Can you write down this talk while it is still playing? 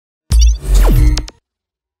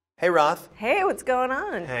Hey, Roth. Hey, what's going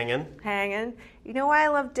on? Hanging. You know why I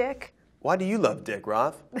love Dick? Why do you love Dick,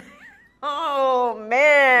 Roth? Oh,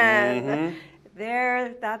 man.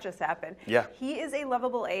 That just happened. Yeah. He is a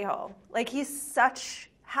lovable a-hole. Like,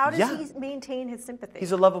 how does he maintain his sympathy?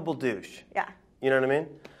 He's a lovable douche. Yeah. You know what I mean?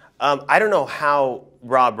 I don't know how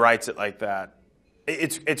Rob writes it like that.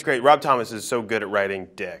 It's great. Rob Thomas is so good at writing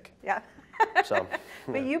Dick. Yeah. So,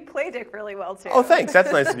 But you play Dick really well, too. Oh, thanks.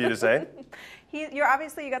 That's nice of you to say. You got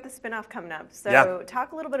the spinoff coming up. So Yeah.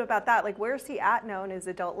 talk a little bit about that. Like, where's he at now in his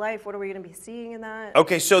adult life? What are we going to be seeing in that?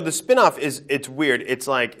 Okay, so the spinoff it's weird. It's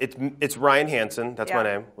like it's Ryan Hanson. That's my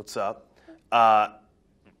Yeah. name. What's up?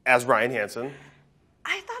 As Ryan Hanson.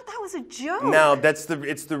 I thought that was a joke. No, it's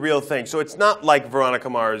the real thing. So it's not like Veronica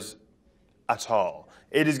Mars at all.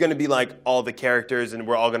 It is going to be like all the characters, and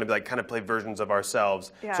we're all going to be like kind of play versions of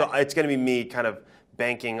ourselves. Yeah. So it's going to be me kind of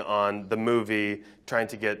banking on the movie, trying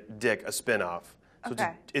to get Dick a spin-off. So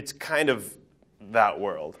Okay. it's kind of that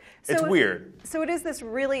world. It's So weird. So it is this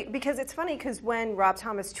really, because it's funny because when Rob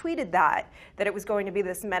Thomas tweeted that it was going to be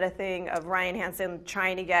this meta thing of Ryan Hanson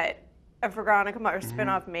trying to get a Veronica Mars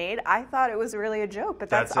spinoff made, I thought it was really a joke, but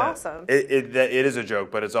that's awesome. It is a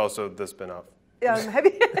joke, but it's also the spinoff.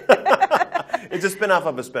 It's a spinoff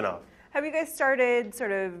of a spinoff. Have you guys started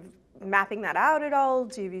sort of mapping that out at all?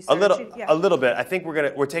 A little bit. I think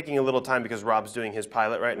we're taking a little time because Rob's doing his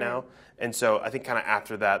pilot right now, and so I think kind of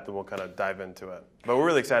after that, then we'll kind of dive into it. But we're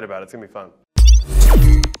really excited about it. It's gonna be fun.